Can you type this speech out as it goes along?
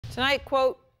Tonight,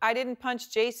 quote, "I didn't punch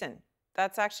Jayson."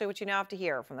 That's actually what you now have to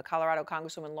hear from the Colorado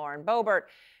Congresswoman Lauren Boebert,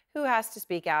 who has to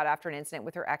speak out after an incident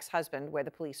with her ex-husband where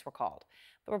the police were called.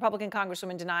 The Republican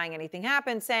Congresswoman denying anything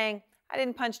happened, saying, "I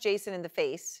didn't punch Jayson in the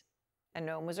face," and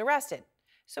no one was arrested.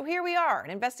 So here we are,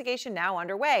 an investigation now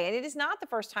underway, and it is not the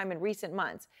first time in recent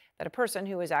months that a person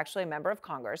who is actually a member of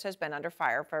Congress has been under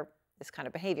fire for this kind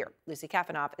of behavior. Lucy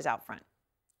Kafanov is out front.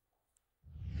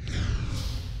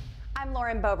 I'm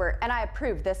Lauren Boebert, and I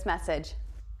approve this message.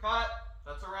 Cut.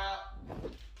 That's a wrap.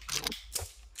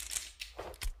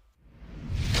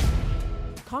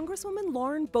 Congresswoman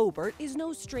Lauren Boebert is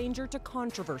no stranger to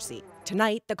controversy.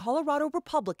 Tonight, the Colorado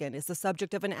Republican is the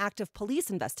subject of an active police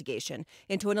investigation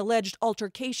into an alleged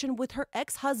altercation with her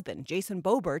ex-husband, Jayson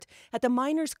Boebert, at the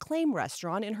Miners Claim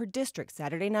restaurant in her district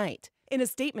Saturday night. In a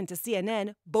statement to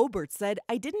CNN, Boebert said,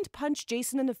 "I didn't punch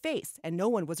Jayson in the face, and no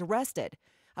one was arrested.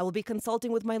 I will be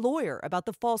consulting with my lawyer about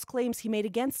the false claims he made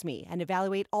against me and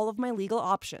evaluate all of my legal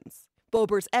options."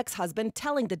 Boebert's ex-husband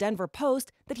telling the Denver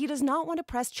Post that he does not want to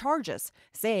press charges,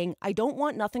 saying, "I don't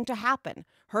want nothing to happen.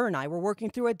 Her and I were working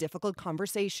through a difficult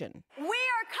conversation." We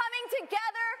are coming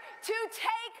together to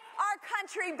take our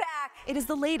country back. It is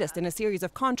the latest in a series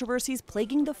of controversies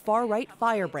plaguing the far-right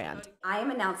firebrand. I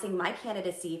am announcing my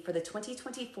candidacy for the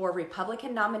 2024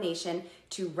 Republican nomination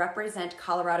to represent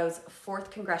Colorado's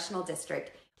 4th Congressional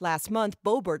District. Last month,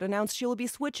 Boebert announced she will be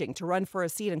switching to run for a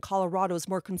seat in Colorado's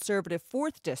more conservative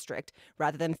 4th District,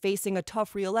 rather than facing a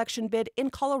tough re-election bid in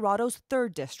Colorado's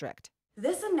 3rd District.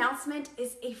 This announcement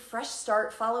is a fresh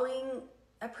start following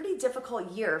a pretty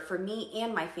difficult year for me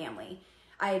and my family.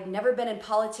 I had never been in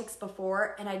politics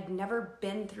before, and I'd never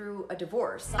been through a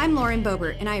divorce. I'm Lauren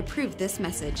Boebert, and I approve this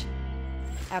message.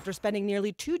 After spending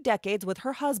nearly 2 decades with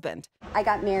her husband, I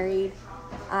got married.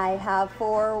 I have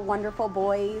 4 wonderful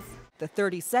boys. the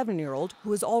 37-year-old,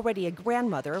 who is already a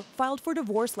grandmother, filed for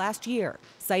divorce last year,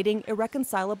 citing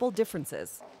irreconcilable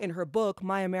differences. In her book,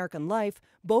 My American Life,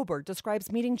 Boebert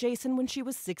describes meeting Jayson when she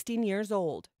was 16 years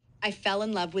old. I fell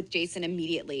in love with Jayson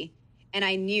immediately, and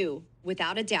I knew,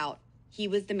 without a doubt, he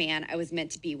was the man I was meant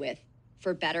to be with,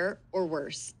 for better or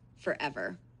worse,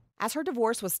 forever. As her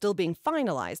divorce was still being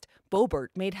finalized, Boebert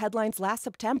made headlines last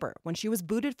September when she was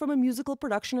booted from a musical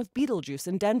production of Beetlejuice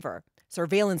in Denver.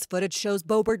 Surveillance footage shows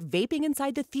Boebert vaping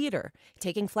inside the theater,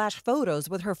 taking flash photos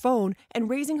with her phone, and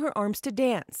raising her arms to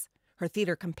dance. Her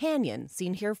theater companion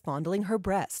seen here fondling her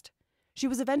breast. She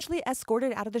was eventually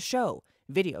escorted out of the show.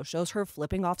 Video shows her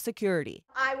flipping off security.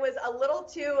 I was a little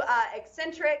too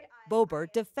eccentric.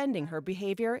 Boebert defending her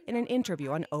behavior in an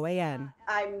interview on OAN.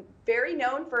 I'm very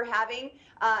known for having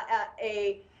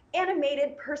a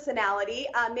animated personality,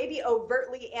 maybe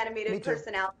overtly animated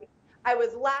personality. I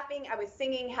was laughing, I was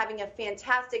singing, having a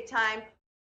fantastic time.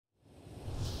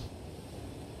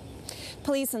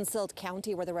 Police in Silt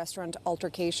County, where the restaurant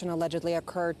altercation allegedly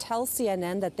occurred, tell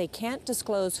CNN that they can't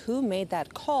disclose who made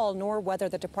that call nor whether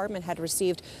the department had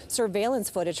received surveillance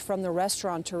footage from the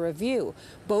restaurant to review.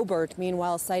 Boebert,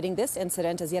 meanwhile, citing this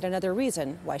incident as yet another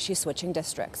reason why she's switching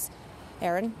districts.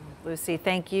 Aaron? Lucy,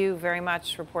 thank you very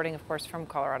much, reporting, of course, from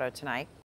Colorado tonight.